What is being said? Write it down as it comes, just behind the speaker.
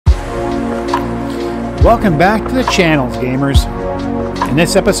Welcome back to the channels, gamers. In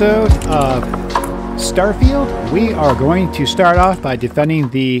this episode of Starfield, we are going to start off by defending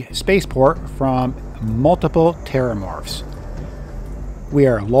the spaceport from multiple Terrormorphs. We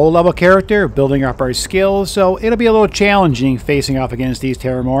are a low-level character, building up our skills, so it'll be a little challenging facing off against these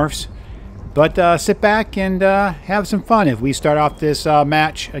Terrormorphs. But sit back and have some fun if we start off this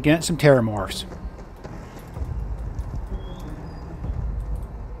match against some Terrormorphs.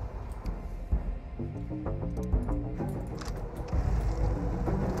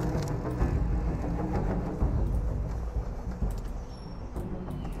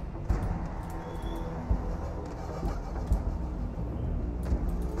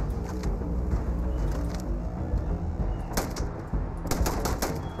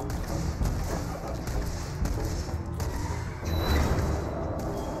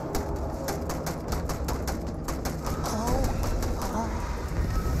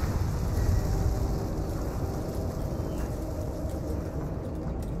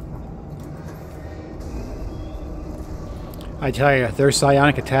 I tell you, their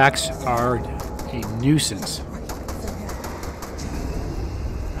psionic attacks are a nuisance.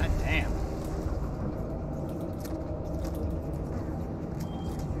 God damn.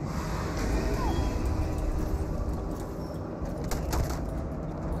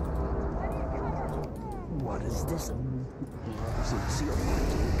 What is this?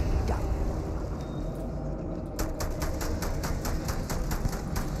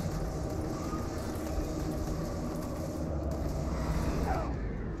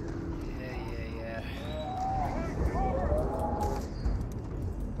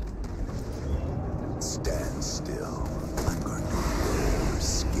 Stand still. I'm going to wear your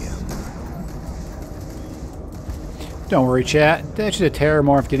skin. Don't worry, chat. That's just a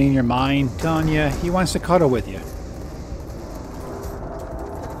Terrormorph getting in your mind, telling you he wants to cuddle with you.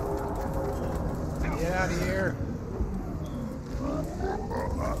 Get out of here.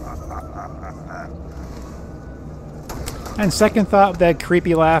 And second thought, that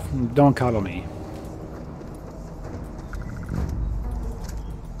creepy laugh, don't cuddle me.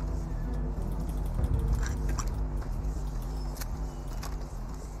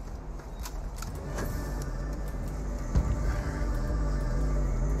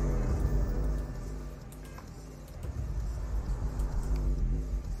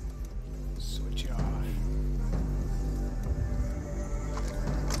 Switch off.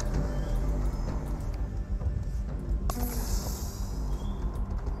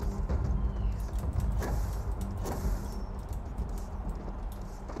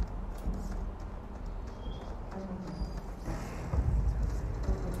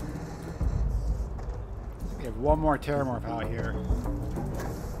 We have one more Terrormorph out here.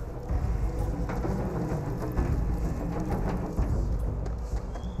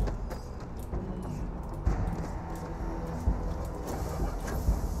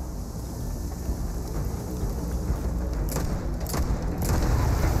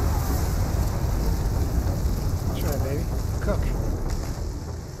 Try, baby. Cook.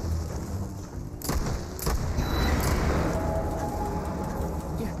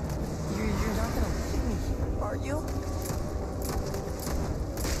 You're not gonna hit me, are you?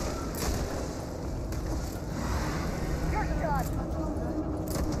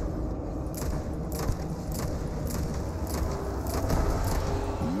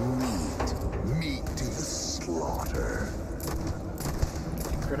 Meat to the slaughter.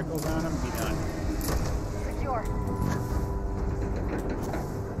 Criticals on him, be done. Secure.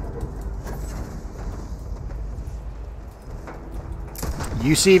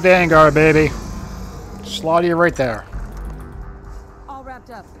 UC Vanguard, baby. Slaughter you right there. All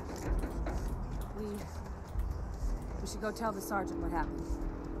wrapped up. We should go tell the sergeant what happened.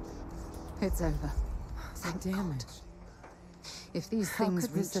 It's over. The damage. If these How things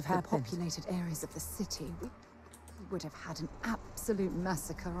could this reached have the happened? populated areas of the city, we would have had an absolute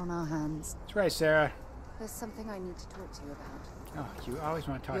massacre on our hands. That's right, Sarah. There's something I need to talk to you about. Oh, you always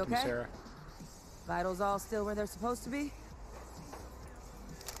want to talk You to me, okay? Sarah. Vitals all still where they're supposed to be?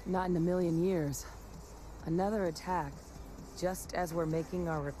 Not in a million years. Another attack, just as we're making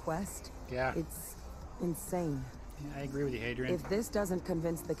our request? Yeah. It's insane. Yeah, I agree with you, Hadrian. If this doesn't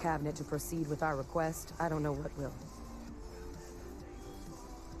convince the cabinet to proceed with our request, I don't know what will.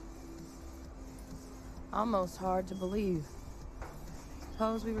 Almost hard to believe.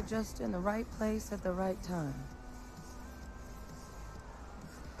 Suppose we were just in the right place at the right time.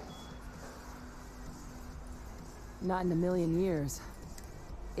 Not in a million years.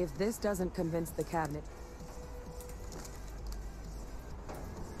 If this doesn't convince the cabinet...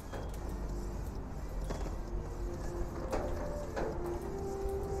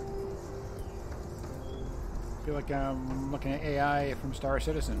 feel like I'm looking at AI from Star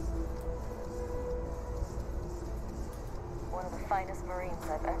Citizen. One of the finest Marines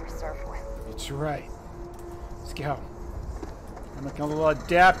I've ever served with. That's right. Let's go. I'm looking a little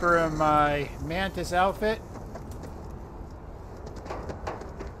dapper in my Mantis outfit.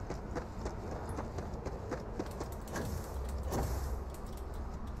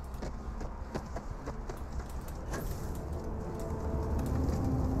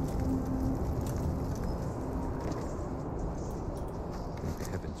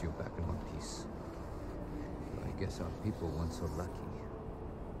 Thank heavens you're back in one piece. I guess our people weren't so lucky.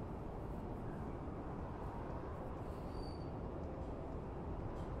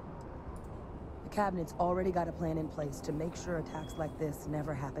 The Cabinet's already got a plan in place to make sure attacks like this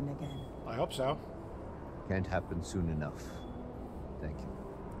never happen again. I hope so. Can't happen soon enough. Thank you.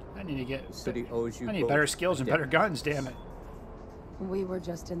 I need to get. The city owes you I need both better skills a and debt. better guns. Damn it. We were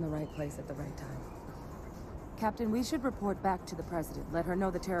just in the right place at the right time. Captain, we should report back to the President. Let her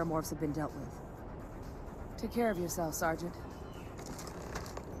know the Terrormorphs have been dealt with. Take care of yourself, Sergeant.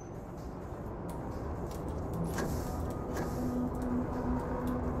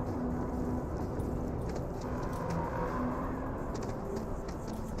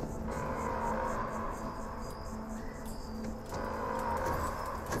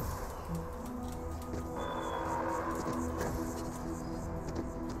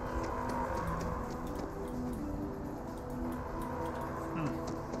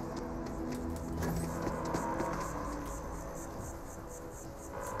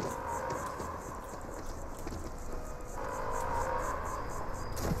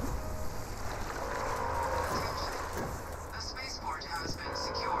 The spaceport has been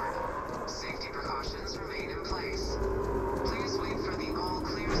secured. Safety precautions remain in place. Please wait for the all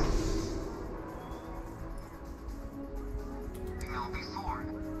clear signal before.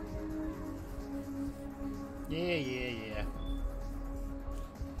 Yeah.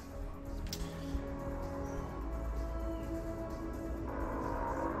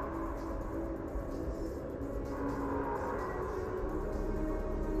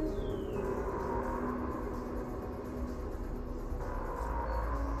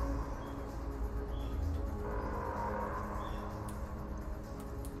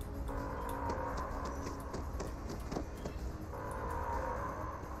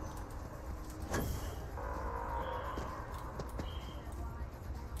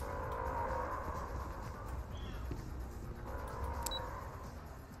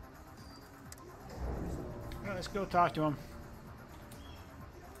 Well, let's go talk to him.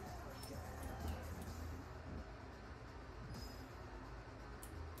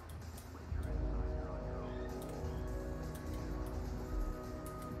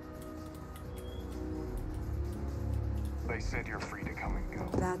 They said you're free to come and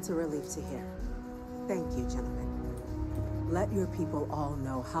go. That's a relief to hear. Thank you, gentlemen. Let your people all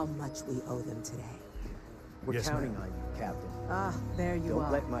know how much we owe them today. We're counting on you, Captain. Ah, there you Don't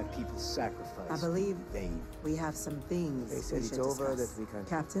are. let my people sacrifice. I believe they we have some things They said we it's should over, discuss. that we can-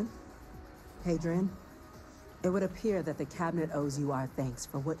 Captain, Hadrian, it would appear that the Cabinet owes you our thanks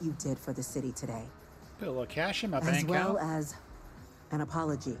for what you did for the city today. Put a little cash in my As bank well account. as an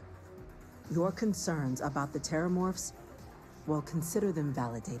apology. Your concerns about the Terrormorphs, well, consider them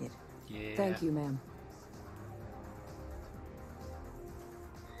validated. Yeah. Thank you, ma'am.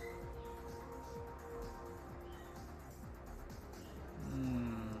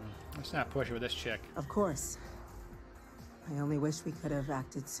 Let's not push it with this chick. Of course. I only wish we could have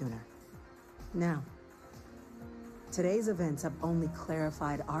acted sooner. Now, today's events have only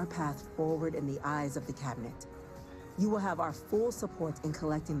clarified our path forward in the eyes of the Cabinet. You will have our full support in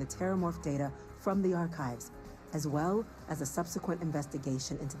collecting the Terrormorph data from the archives, as well as a subsequent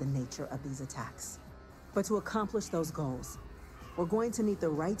investigation into the nature of these attacks. But to accomplish those goals, we're going to need the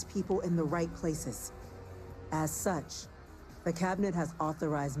right people in the right places. As such, the Cabinet has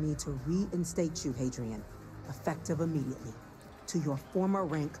authorized me to reinstate you, Hadrian, effective immediately, to your former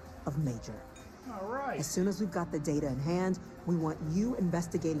rank of Major. All right. As soon as we've got the data in hand, we want you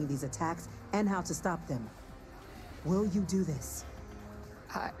investigating these attacks and how to stop them. Will you do this?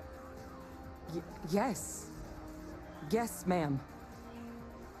 Yes. Yes, ma'am.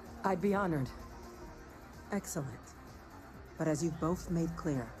 I'd be honored. Excellent. But as you've both made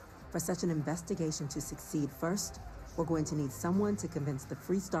clear, for such an investigation to succeed first, we're going to need someone to convince the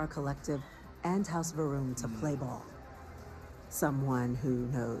Freestar Collective and House Varun to play ball. Someone who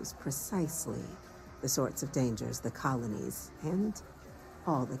knows precisely the sorts of dangers the colonies and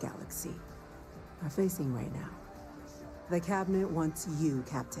all the galaxy are facing right now. The Cabinet wants you,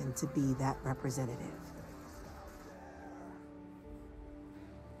 Captain, to be that representative.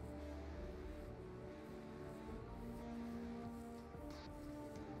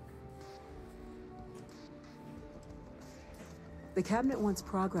 The cabinet wants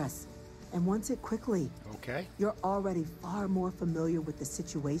progress, and wants it quickly. Okay. You're already far more familiar with the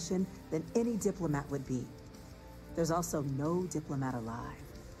situation than any diplomat would be. There's also no diplomat alive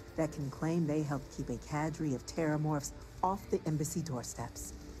that can claim they helped keep a cadre of Terrormorphs off the embassy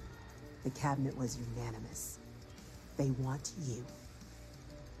doorsteps. The cabinet was unanimous. They want you.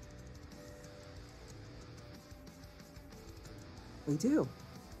 We do.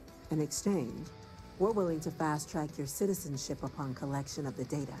 In exchange, we're willing to fast-track your citizenship upon collection of the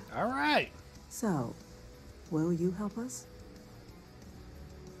data. All right. So, will you help us?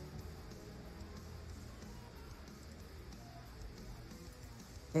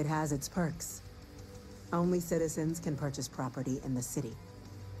 It has its perks. Only citizens can purchase property in the city.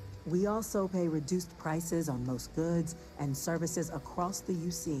 We also pay reduced prices on most goods and services across the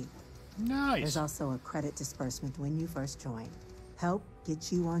UC. Nice. There's also a credit disbursement when you first join. Help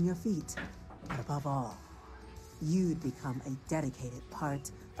get you on your feet. But above all, you'd become a dedicated part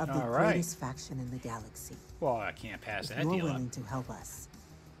of the greatest faction in the galaxy. Well, I can't pass that deal up. If you're willing to help us,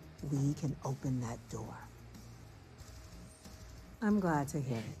 we can open that door. I'm glad to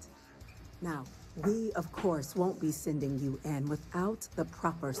hear it. Now, we, of course, won't be sending you in without the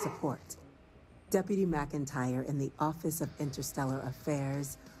proper support. Deputy McIntyre in the Office of Interstellar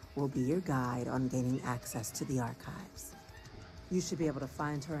Affairs will be your guide on gaining access to the archives. You should be able to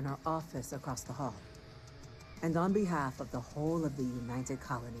find her in her office across the hall. And on behalf of the whole of the United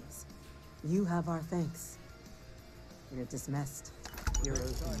Colonies, you have our thanks. You're dismissed.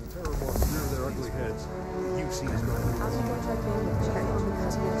 Heroes and Terrormorphs rear their ugly heads. UC is going I'll go check in with check on the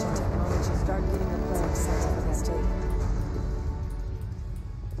cutting-edge technology. Start getting the plans set up for that data.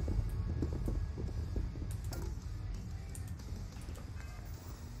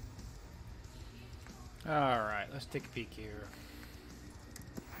 All right, let's take a peek here.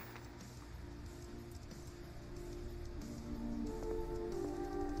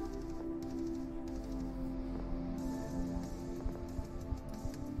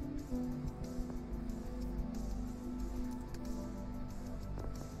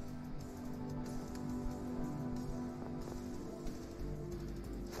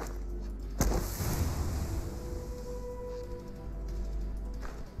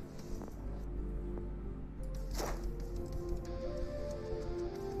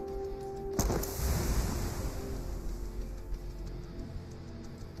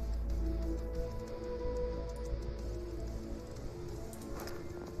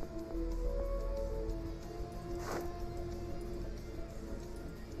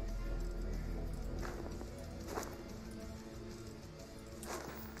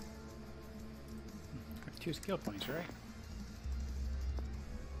 Got 2 skill points, right?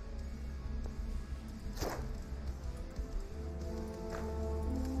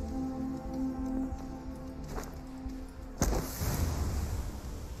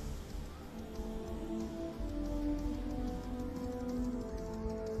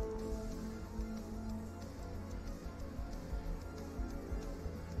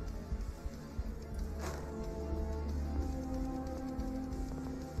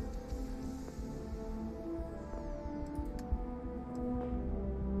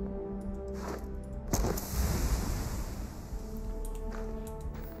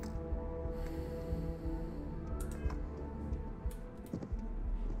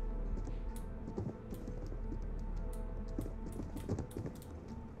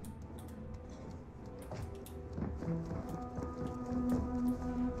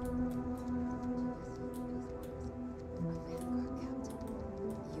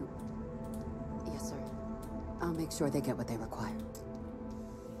 I'll make sure they get what they require.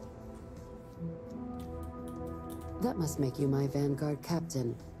 That must make you my Vanguard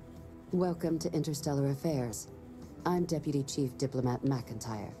captain. Welcome to Interstellar Affairs. I'm Deputy Chief Diplomat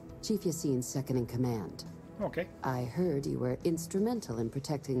McIntyre, Chief Yassine's second in command. Okay. I heard you were instrumental in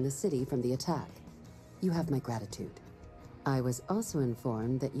protecting the city from the attack. You have my gratitude. I was also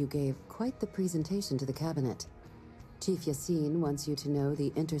informed that you gave quite the presentation to the cabinet. Chief Yassine wants you to know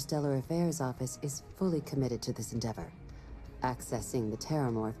the Interstellar Affairs Office is fully committed to this endeavor, accessing the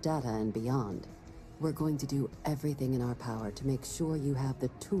Terrormorph data and beyond. We're going to do everything in our power to make sure you have the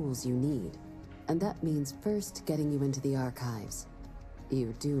tools you need. And that means first getting you into the archives.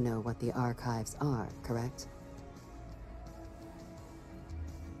 You do know what the archives are, correct?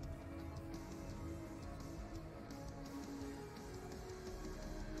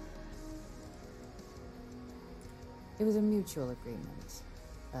 It was a mutual agreement,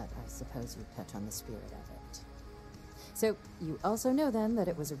 but I suppose you'd touch on the spirit of it. So, you also know then that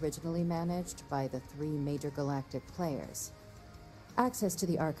it was originally managed by the 3 major galactic players. Access to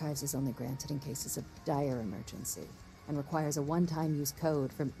the archives is only granted in cases of dire emergency, and requires a one-time use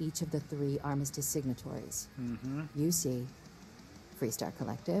code from each of the 3 Armistice signatories. UC, Freestar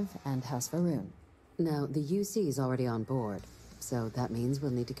Collective, and House Varun. Now, the UC is already on board, so that means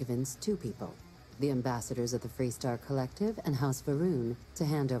we'll need to convince 2 people. The ambassadors of the Freestar Collective and House Varun to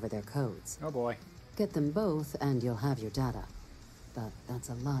hand over their codes. Oh boy. Get them both and you'll have your data. But that's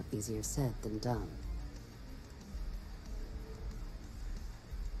a lot easier said than done.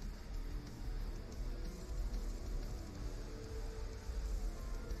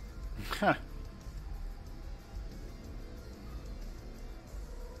 Huh.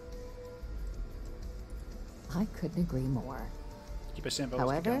 I couldn't agree more. Keep it simple.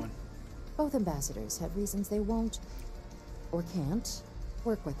 Let's keep However, going. both ambassadors have reasons they won't, or can't,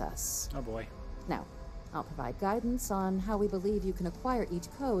 work with us. Oh boy. Now, I'll provide guidance on how we believe you can acquire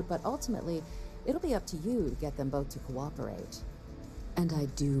each code, but ultimately, it'll be up to you to get them both to cooperate. And I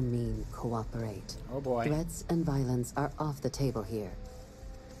do mean cooperate. Oh boy. Threats and violence are off the table here.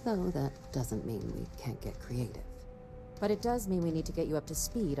 Though that doesn't mean we can't get creative. But it does mean we need to get you up to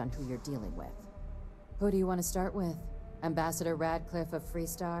speed on who you're dealing with. Who do you want to start with? Ambassador Radcliffe of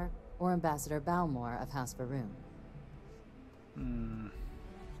Freestar, or Ambassador Balmore of House Varun?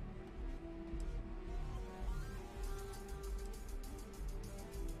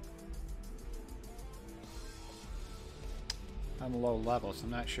 I'm low level, so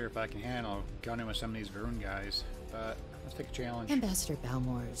I'm not sure if I can handle gunning with some of these Varun guys, but let's take a challenge. Ambassador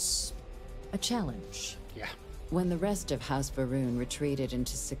Balmore's a challenge. Yeah. When the rest of House Varun retreated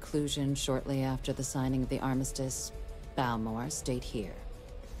into seclusion shortly after the signing of the armistice, Balmore stayed here.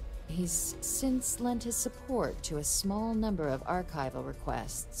 He's since lent his support to a small number of archival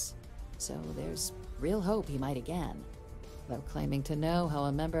requests, so there's real hope he might again. Though claiming to know how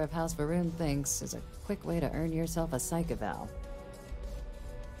a member of House Varun thinks is a quick way to earn yourself a psych eval.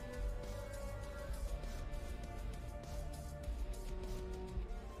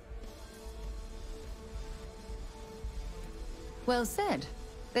 Well said.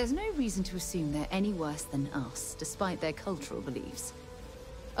 There's no reason to assume they're any worse than us, despite their cultural beliefs.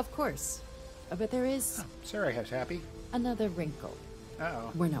 Of course. But there is... Sarah's happy. Another wrinkle.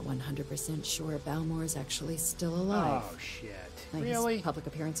 Uh-oh. We're not 100% sure Balmore's actually still alive. Oh, shit. Really? His public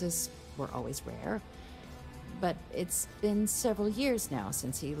appearances were always rare. But it's been several years now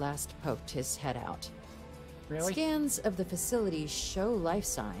since he last poked his head out. Really? Scans of the facility show life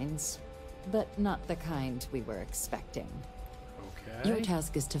signs, but not the kind we were expecting. Okay. Your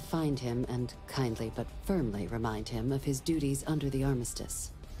task is to find him and kindly but firmly remind him of his duties under the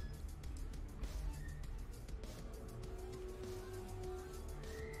armistice.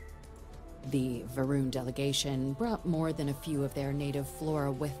 The Varun delegation brought more than a few of their native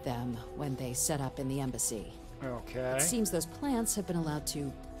flora with them when they set up in the embassy. Okay. It seems those plants have been allowed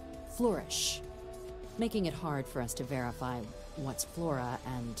to flourish, making it hard for us to verify what's flora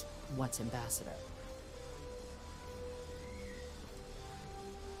and what's ambassador.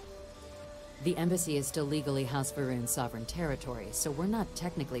 The embassy is still legally House Varun's sovereign territory, so we're not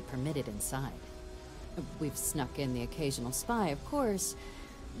technically permitted inside. We've snuck in the occasional spy, of course,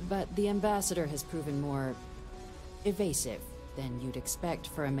 but the ambassador has proven more evasive than you'd expect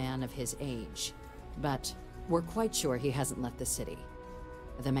for a man of his age. But we're quite sure he hasn't left the city.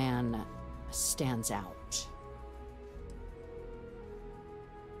 The man stands out.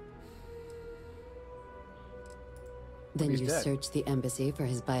 Then He's you dead. search the embassy for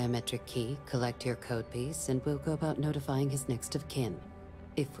his biometric key, collect your code piece, and we'll go about notifying his next of kin,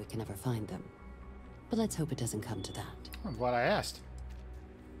 if we can ever find them. But let's hope it doesn't come to that. I'm glad I asked.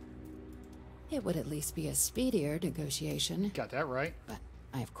 It would at least be a speedier negotiation. Got that right. But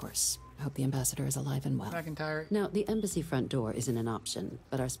I, of course, hope the ambassador is alive and well. McIntyre. Now, the embassy front door isn't an option,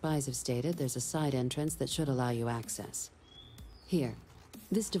 but our spies have stated there's a side entrance that should allow you access. Here,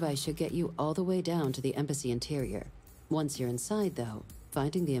 this device should get you all the way down to the embassy interior. Once you're inside, though,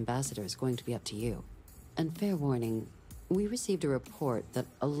 finding the ambassador is going to be up to you. And fair warning, we received a report that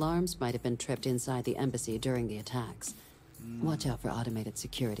alarms might have been tripped inside the embassy during the attacks. Watch out for automated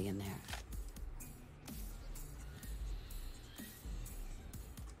security in there.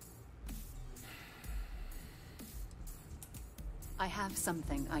 I have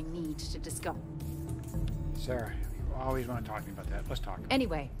something I need to discuss. Sarah, you always want to talk to me about that. Let's talk.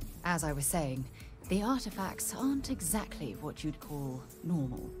 Anyway, as I was saying, the artifacts aren't exactly what you'd call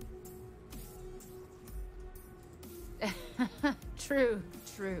normal. True.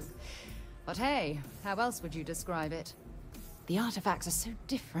 But hey, how else would you describe it? The artifacts are so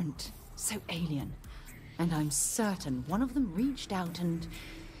different, so alien. And I'm certain one of them reached out and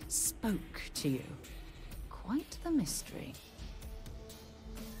spoke to you. Quite the mystery.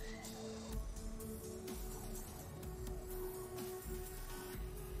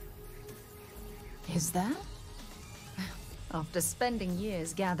 Is there? After spending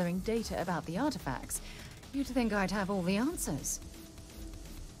years gathering data about the artifacts, you'd think I'd have all the answers.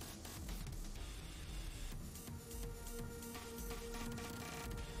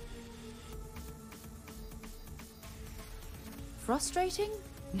 Frustrating?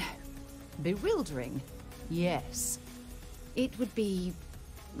 No. Bewildering? Yes. It would be,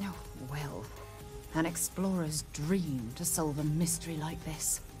 oh, well, an explorer's dream to solve a mystery like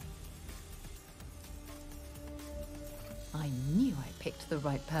this. I knew I picked the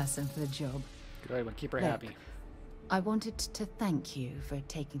right person for the job. Good, we'll keep her Look, happy. I wanted to thank you for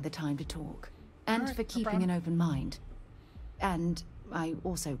taking the time to talk, and Alright, for no keeping problem. an open mind. And I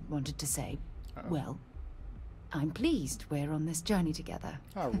also wanted to say, well, I'm pleased we're on this journey together.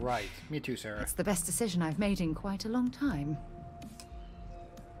 All right. Me too, Sarah. It's the best decision I've made in quite a long time.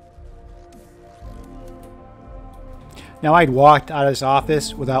 Now, I'd walked out of this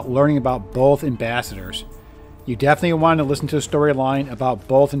office without learning about both ambassadors. You definitely want to listen to the storyline about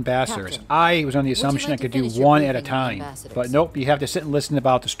both ambassadors. Captain, I was on the assumption I could do one at a time. But nope, you have to sit and listen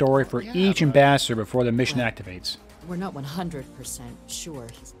about the story for each ambassador before the mission activates. We're not 100% sure.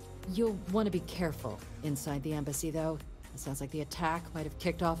 You'll want to be careful inside the embassy, though. It sounds like the attack might have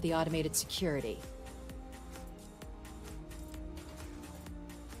kicked off the automated security.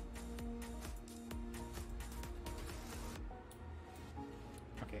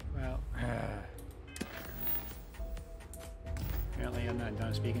 Okay, well... apparently I'm not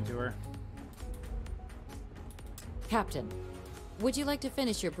done speaking to her. Captain, would you like to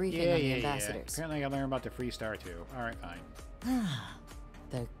finish your briefing on the ambassadors? Apparently I learned about the Freestar too. Alright, fine.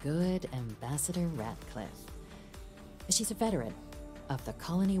 The good Ambassador Ratcliffe. She's a veteran of the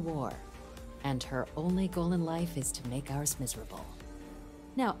Colony War, and her only goal in life is to make ours miserable.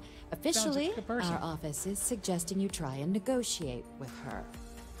 Now, officially, our office is suggesting you try and negotiate with her.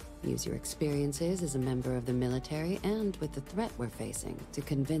 Use your experiences as a member of the military and with the threat we're facing to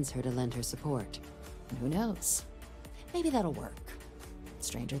convince her to lend her support. And who knows? Maybe that'll work.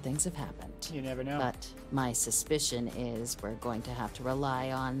 Stranger things have happened. You never know. But my suspicion is we're going to have to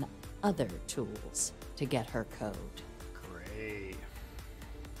rely on other tools to get her code. Great.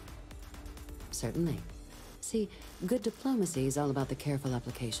 Certainly. See, good diplomacy is all about the careful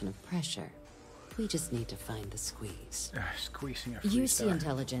application of pressure. We just need to find the squeeze. Squeezing a UC Freestar.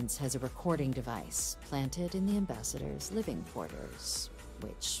 Intelligence has a recording device planted in the ambassador's living quarters,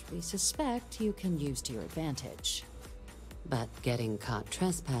 which we suspect you can use to your advantage. But getting caught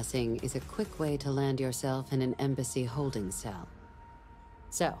trespassing is a quick way to land yourself in an embassy holding cell.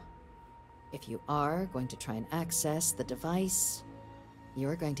 So, if you are going to try and access the device,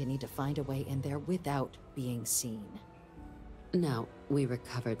 you're going to need to find a way in there without being seen. Now, we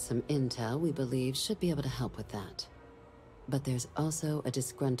recovered some intel we believe should be able to help with that. But there's also a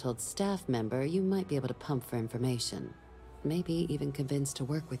disgruntled staff member you might be able to pump for information. Maybe even convince to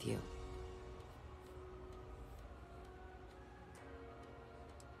work with you.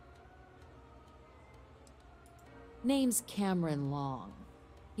 Name's Cameron Long.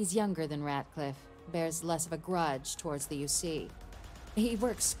 He's younger than Ratcliffe, bears less of a grudge towards the UC. He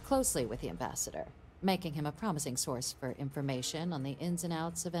works closely with the ambassador, making him a promising source for information on the ins and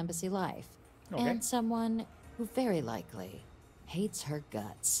outs of embassy life. Okay. And someone who very likely hates her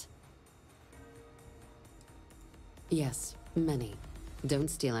guts. Yes, many.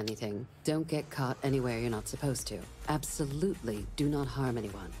 Don't steal anything. Don't get caught anywhere you're not supposed to. Absolutely do not harm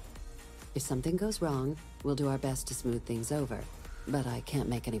anyone. If something goes wrong, we'll do our best to smooth things over, but I can't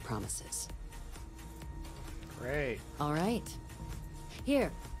make any promises. Great. All right. Here,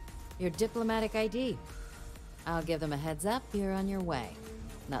 your diplomatic ID. I'll give them a heads up you're on your way.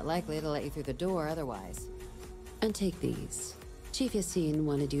 Not likely to let you through the door otherwise. And take these. Chief Yassine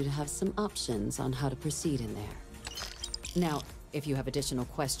wanted you to have some options on how to proceed in there. Now, if you have additional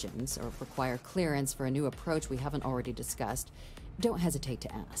questions or require clearance for a new approach we haven't already discussed, don't hesitate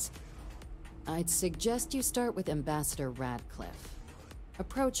to ask. I'd suggest you start with Ambassador Ratcliffe.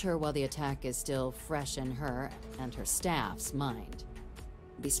 Approach her while the attack is still fresh in her and her staff's mind.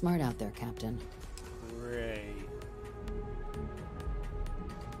 Be smart out there, Captain. Great.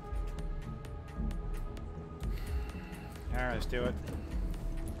 Alright, let's do it.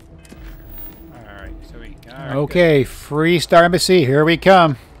 Alright, so we got... Okay, Freestar Embassy, here we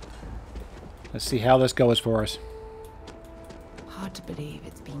come. Let's see how this goes for us. Hard to believe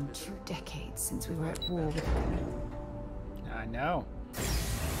it's been 2 decades since we were at war with them. I know.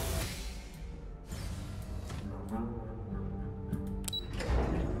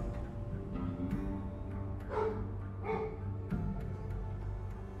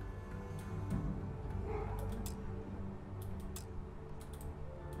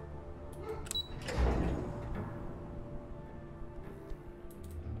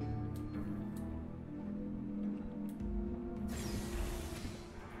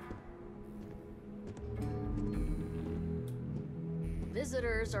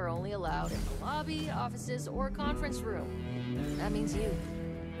 Visitors are only allowed in the lobby, offices, or conference room. That means you.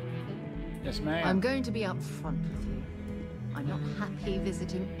 Yes, ma'am. I'm going to be upfront with you. I'm not happy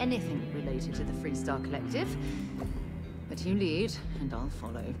visiting anything related to the Freestar Collective. But you lead, and I'll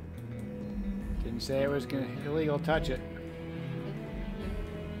follow. Didn't say it was illegal to touch it.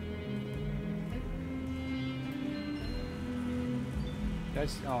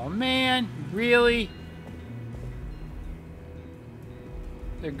 That's... Oh, man. Really?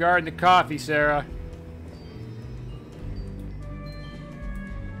 They're guarding the coffee, Sarah.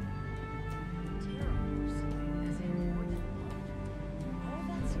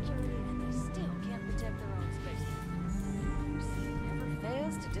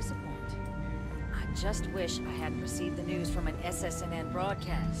 Just wish I hadn't received the news from an SSNN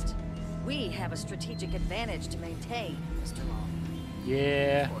broadcast. We have a strategic advantage to maintain, Mr. Long.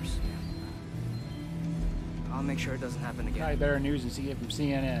 Yeah. Of course. I'll make sure it doesn't happen again. Probably better news than see it from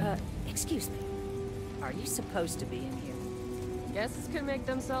CNN. Excuse me. Are you supposed to be in here? Guests can make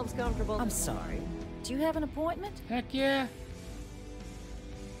themselves comfortable. I'm sorry. Do you have an appointment? Heck yeah.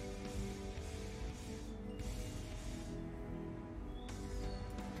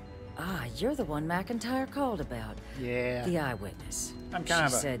 Ah, you're the one McIntyre called about. Yeah. The eyewitness. I'm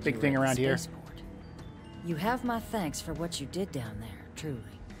kind of a big thing around here. Spaceport. You have my thanks for what you did down there, truly.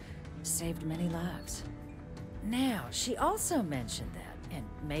 Saved many lives. Now, she also mentioned that, and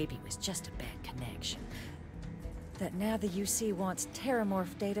maybe it was just a bad connection, that now the UC wants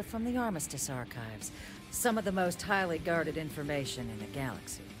Terrormorph data from the Armistice archives, some of the most highly guarded information in the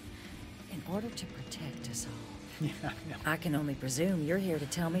galaxy, in order to protect us all. Yeah, I can only presume you're here to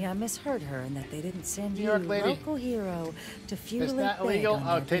tell me I misheard her and that they didn't send New you, York lady. local hero, to fuel If a it's not illegal,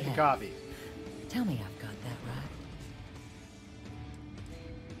 I'll take the coffee. Tell me I've got that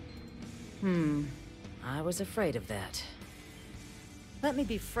right. I was afraid of that. Let me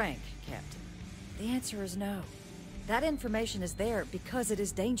be frank, Captain. The answer is no. That information is there because it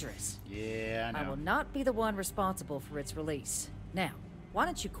is dangerous. Yeah, I know. I will not be the one responsible for its release. Now, why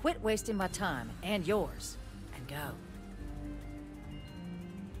don't you quit wasting my time and yours? Go.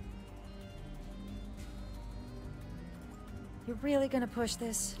 You're really gonna push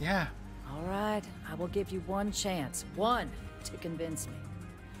this? Yeah. All right, I will give you one chance. One to convince me.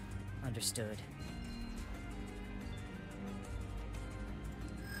 Understood.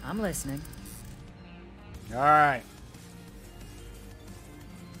 I'm listening. All right.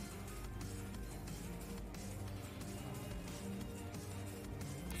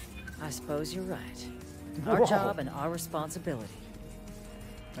 I suppose you're right. Our job and our responsibility.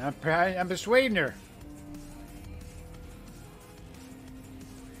 I'm persuading her.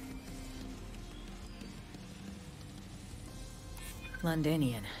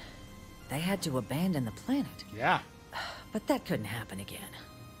 Londinian. They had to abandon the planet. Yeah. But that couldn't happen again.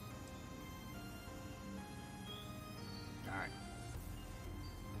 All right.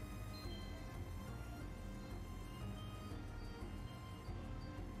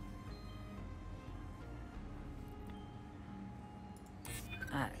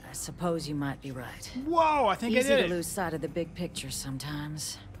 I suppose you might be right. Whoa, I think I did Easy it. to lose sight of the big picture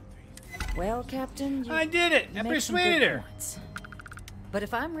sometimes. Well, Captain, you I did it. I make some persuaded good her. points. But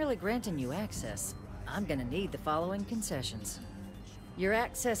if I'm really granting you access, I'm gonna need the following concessions. Your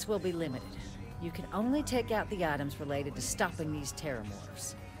access will be limited. You can only take out the items related to stopping these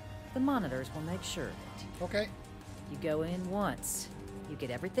Terrormorphs. The monitors will make sure of it. Okay. You go in once. You get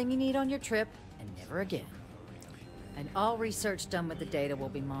everything you need on your trip, and never again. And all research done with the data will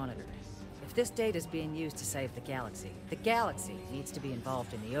be monitored. If this data is being used to save the galaxy needs to be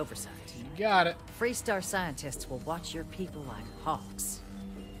involved in the oversight. You got it. Freestar scientists will watch your people like hawks.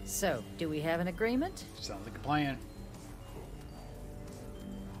 So, do we have an agreement? Sounds like a plan.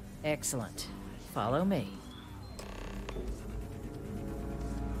 Excellent. Follow me.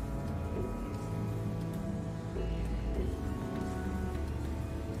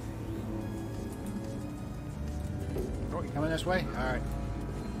 Oh, you coming this way? All right.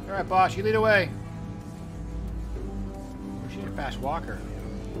 All right, boss. You lead away. Oh, she's a fast walker.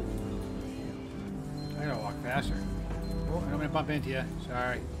 I gotta walk faster. Oh, I'm gonna bump into you.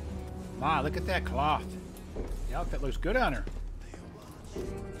 Sorry. Ma, look at that cloth. The outfit looks good on her.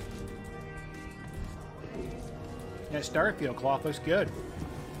 That Starfield cloth looks good.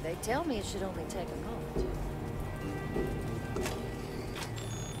 They tell me it should only take a moment.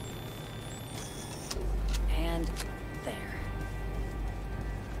 And there.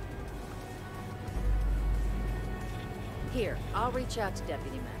 Here, I'll reach out to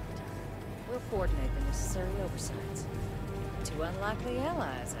Deputy McIntyre. We'll coordinate the necessary oversights. Two unlikely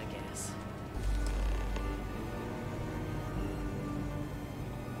allies, I guess.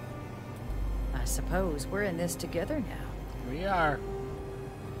 I suppose we're in this together now. We are.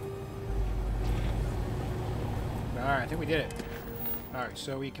 Alright, I think we did it. Alright,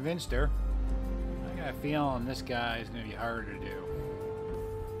 so we convinced her. I got a feeling this guy is going to be harder to do.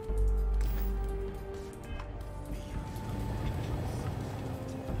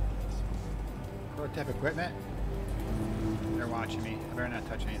 Prototype equipment? They're watching me. I better not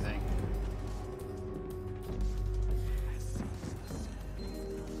touch anything.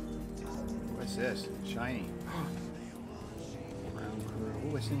 What's this? Shiny. Ground crew.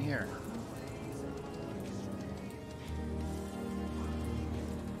 Ooh, what's in here?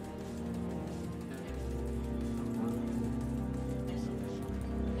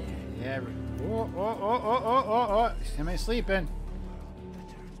 Yeah. Oh. Somebody sleeping.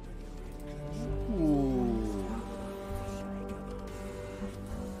 Ooh.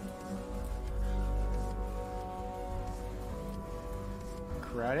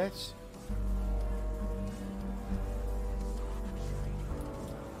 Credits?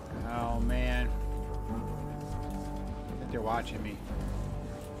 Oh man. I think they're watching me.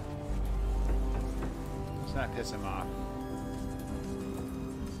 Let's not piss them off.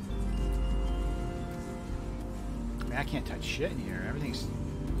 I mean, I can't touch shit in here. Everything's...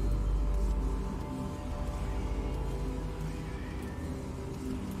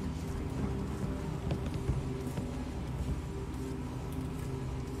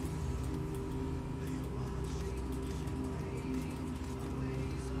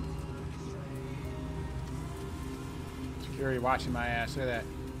 Security watching my ass. Look at that.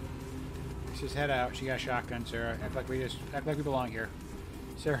 Let's just head out. She got a shotgun, Sarah. Act like we belong here.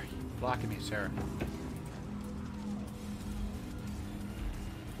 Sarah, you're blocking me, Sarah.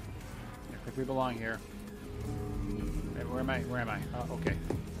 Act like we belong here. Hey, where am I? Where am I? Oh, okay.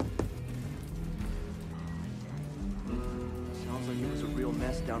 Sounds like it was a real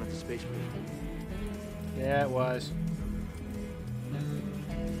mess down at the spaceport. Yeah, it was.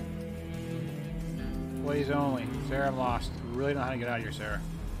 Employees only. Sarah, I'm lost. We really don't know how to get out of here, Sarah.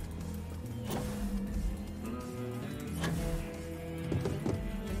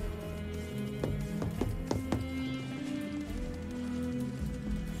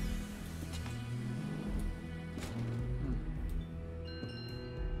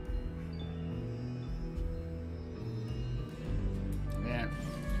 Man.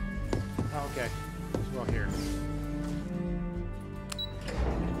 Oh, okay. Let's go here.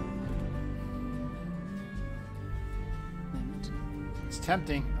 It's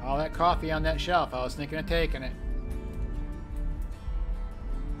tempting. All that coffee on that shelf. I was thinking of taking it.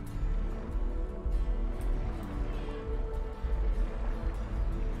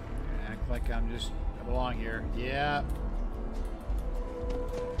 Act like I belong here. Yeah.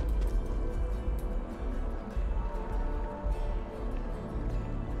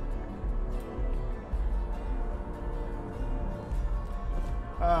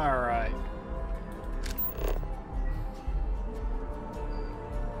 All right.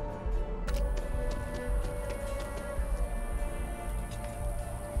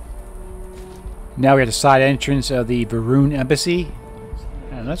 Now we're at the side entrance of the Varun Embassy.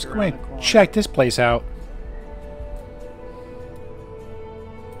 And let's go and check this place out.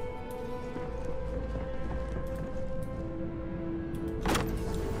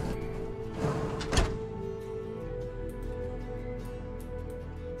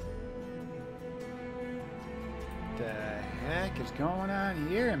 What the heck is going on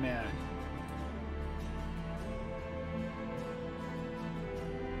here, man?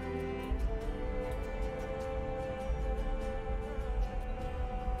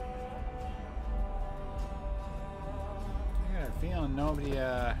 Feeling nobody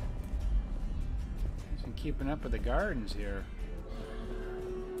isn't keeping up with the gardens here.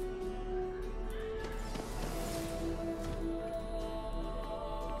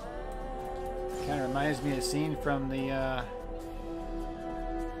 Kind of reminds me of a scene from the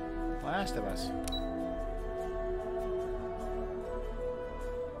Last of Us.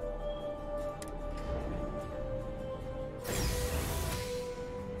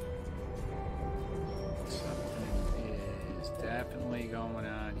 Definitely going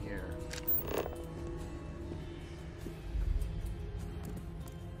on here.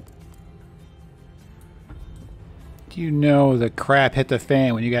 Do you know the crap hit the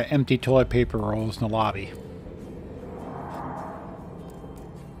fan when you got empty toilet paper rolls in the lobby?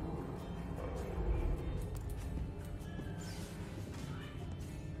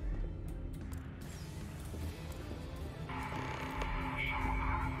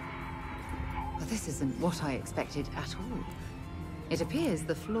 Well, this isn't what I expected at all. It appears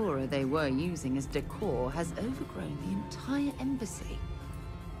the flora they were using as decor has overgrown the entire embassy.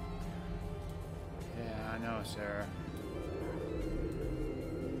 know, Sarah.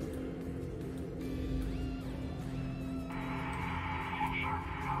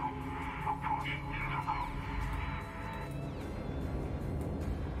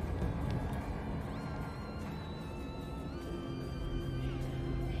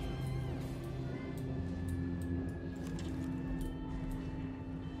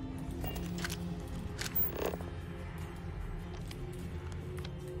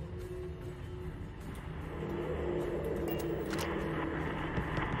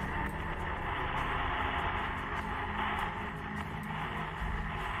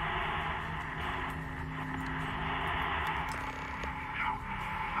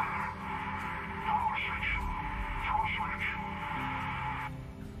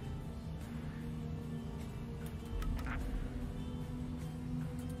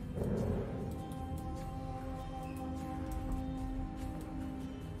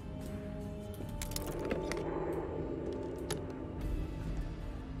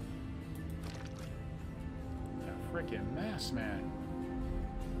 Freaking mess, man.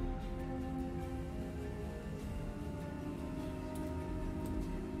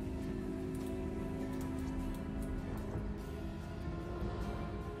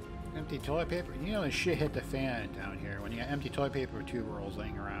 Empty toilet paper. You know, the shit hit the fan down here. When you got empty toilet paper with 2 rolls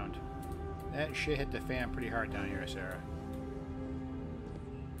laying around. That shit hit the fan pretty hard down here, Sarah.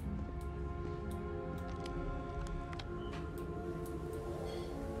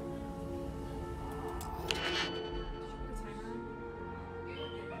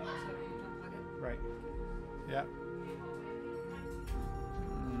 Right. Yeah.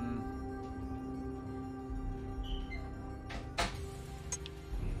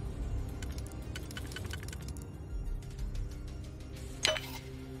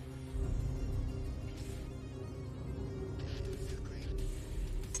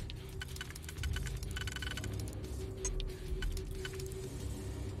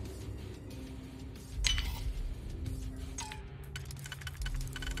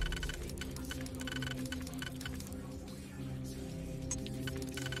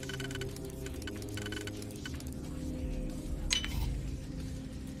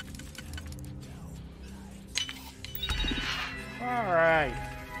 Alright.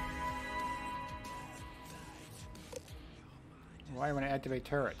 Why do you want to activate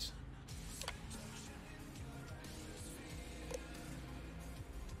turrets?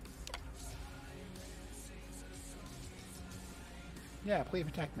 Yeah, please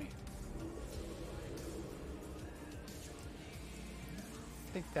protect me.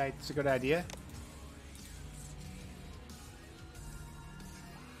 I think that's a good idea.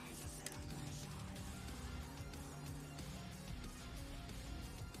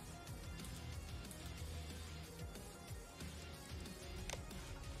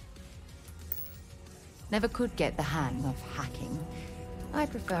 Never could get the hang of hacking. I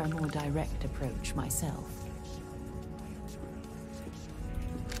prefer a more direct approach myself.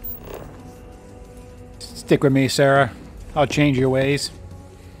 Stick with me, Sarah. I'll change your ways.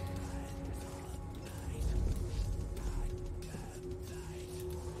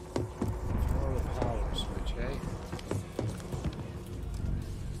 Throw the power switch, eh?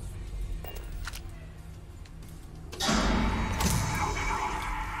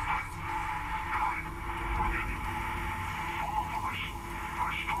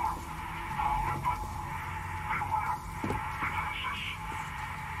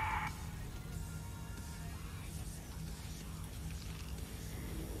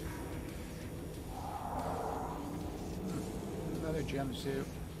 Another jumpsuit.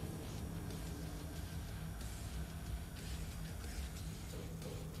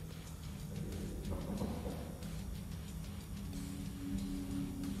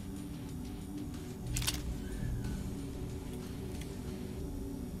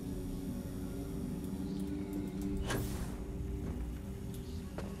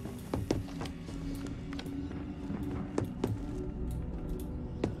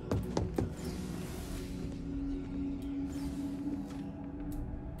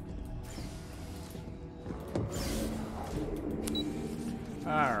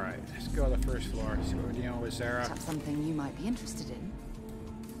 Alright, let's go to the first floor, see what we're dealing with, Sarah. That's something you might be interested in.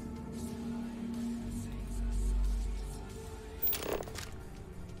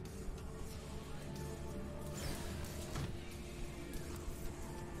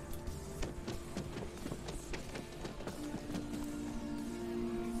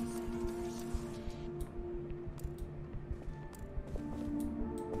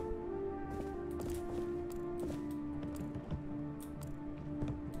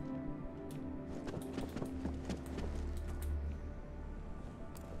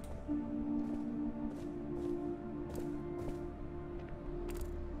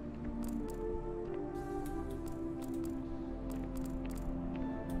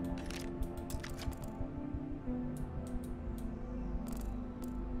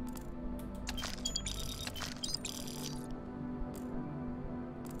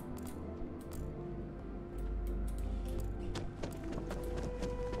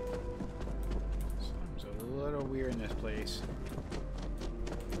 here in this place.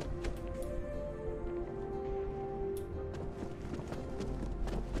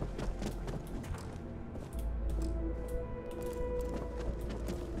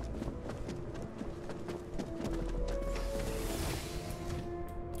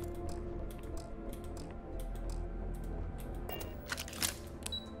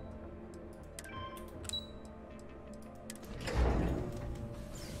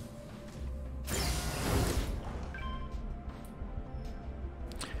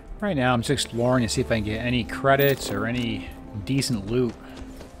 Right now, I'm just exploring to see if I can get any credits or any decent loot.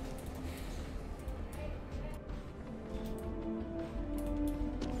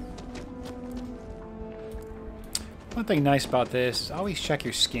 One thing nice about this is always check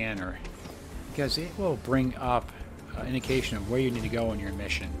your scanner, because it will bring up an indication of where you need to go on your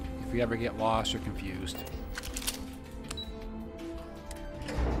mission if you ever get lost or confused.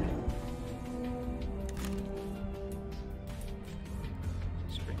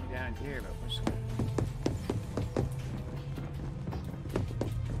 Here, but what's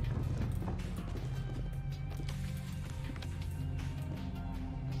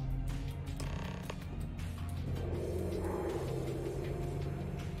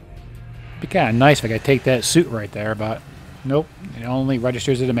be kind of nice if I could take that suit right there, but nope, it only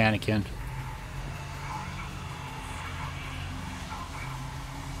registers as a mannequin.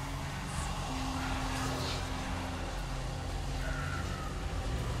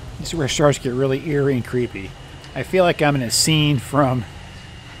 This is where it starts to get really eerie and creepy. I feel like I'm in a scene from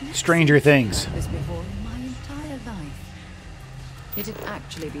Stranger Things. This before in my entire life. It'd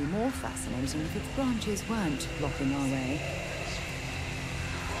actually be more fascinating if its branches weren't blocking our way.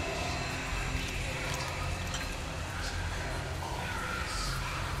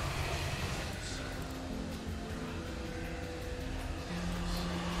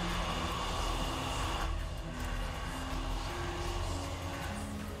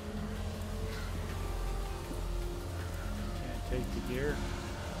 Take the gear.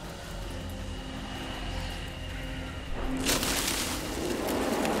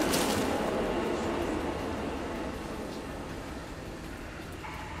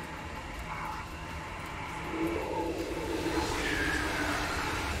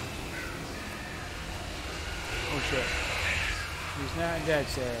 Oh shit. He's not dead,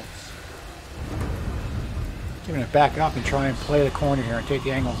 Sarah. I'm gonna back up and try and play the corner here and take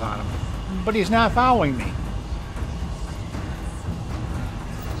the angles on him. But he's not following me.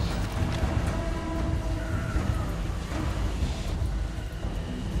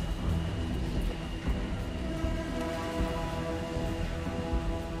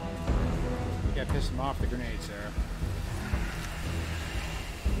 Piss him off the grenade, Sarah.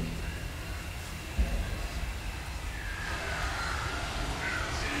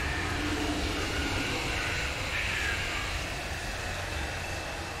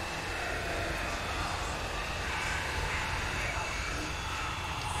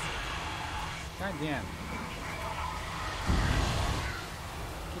 God damn.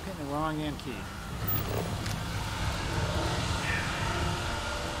 Keep hitting the wrong end key.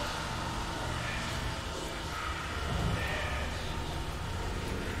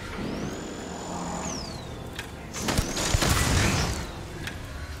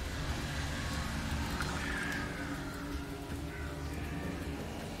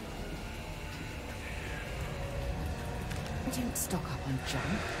 I didn't stock up on junk.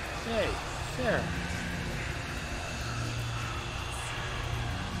 Hey, Sarah.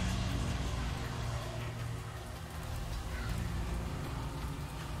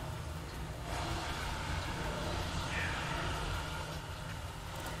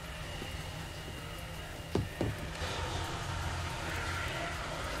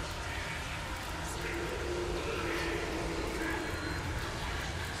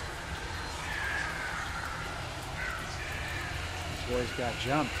 Boys got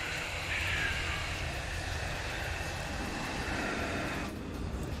jumped.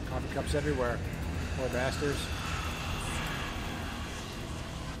 Coffee cups everywhere. Poor bastards.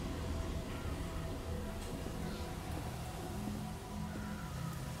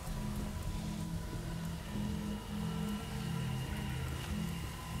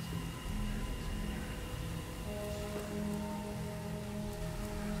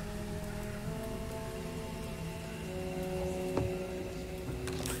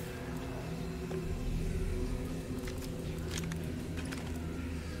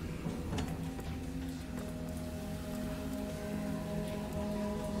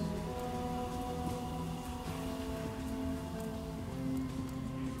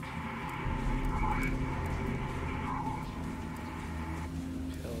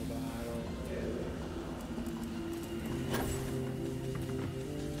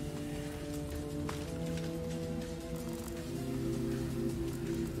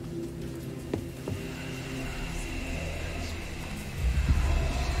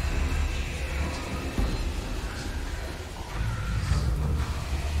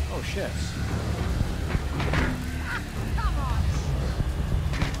 shifts.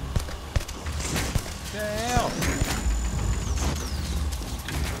 What the hell?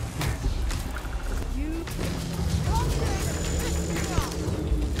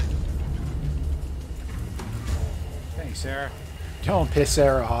 Thanks, Sarah. Don't piss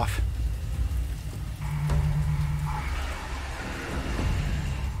Sarah off.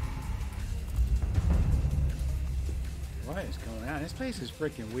 What is going on? This place is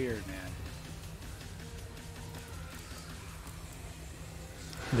freaking weird, man.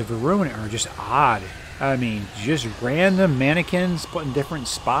 The Varun are just odd. I mean, just random mannequins put in different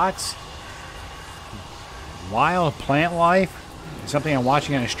spots. Wild plant life. Something I'm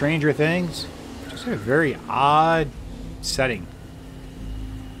watching on Stranger Things. Just a very odd setting.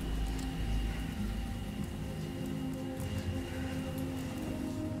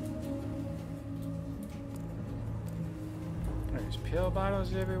 There's pill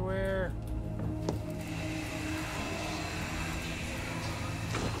bottles everywhere.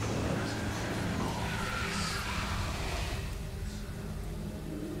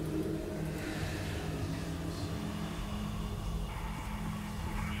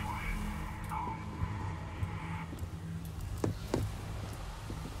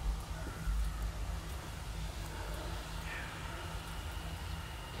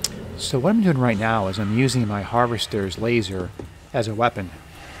 So what I'm doing right now is I'm using my harvester's laser as a weapon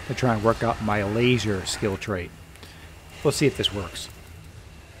to try and work out my laser skill trait. We'll see if this works.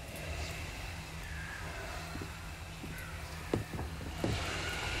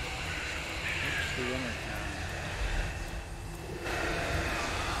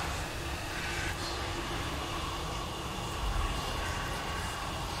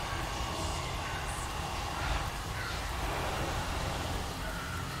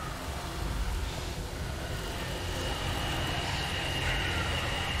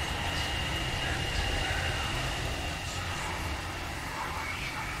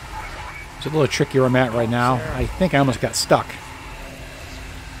 It's a little tricky where I'm at right now. I think I almost got stuck.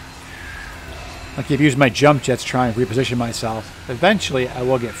 Like I've used my jump jets to try and reposition myself. Eventually, I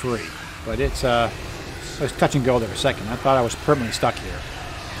will get free. But it's, I was touch and go there for a second. I thought I was permanently stuck here.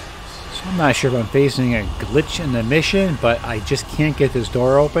 So I'm not sure if I'm facing a glitch in the mission, but I just can't get this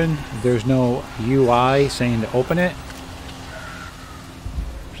door open. There's no UI saying to open it.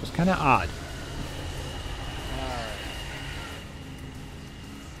 Which is kind of odd.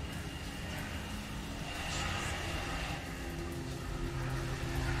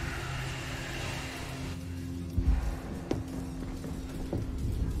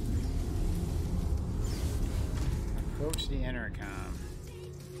 Approach the intercom.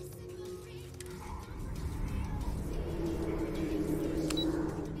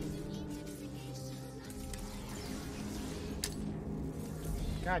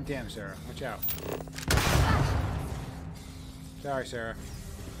 God damn, Sarah. Watch out. Sorry, Sarah.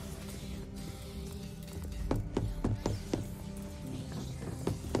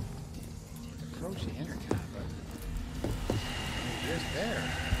 Approach the intercom, but it's just there.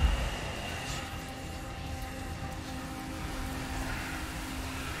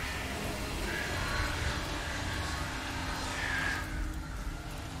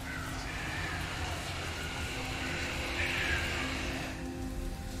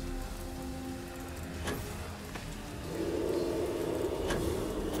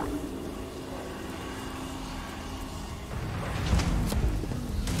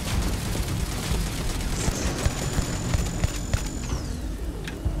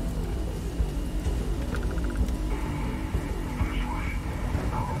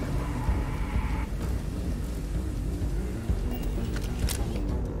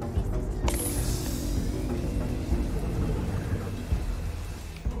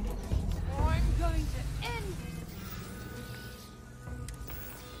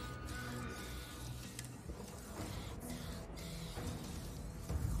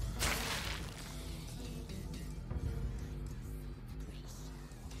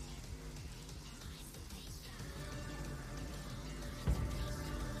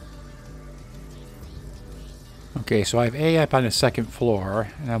 Okay, so I have A up on the second floor,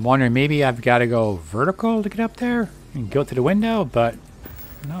 and I'm wondering maybe I've got to go vertical to get up there and go to the window, but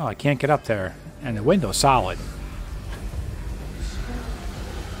no, I can't get up there, and the window's solid.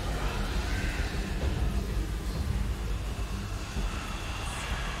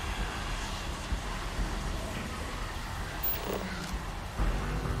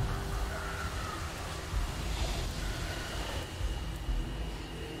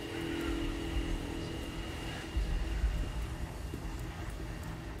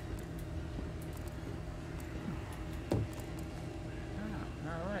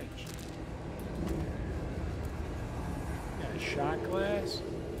 Alright. shot glass.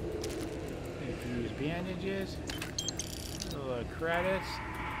 You can use bandages. A little credits.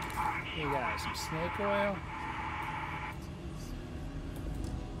 You got some snake oil.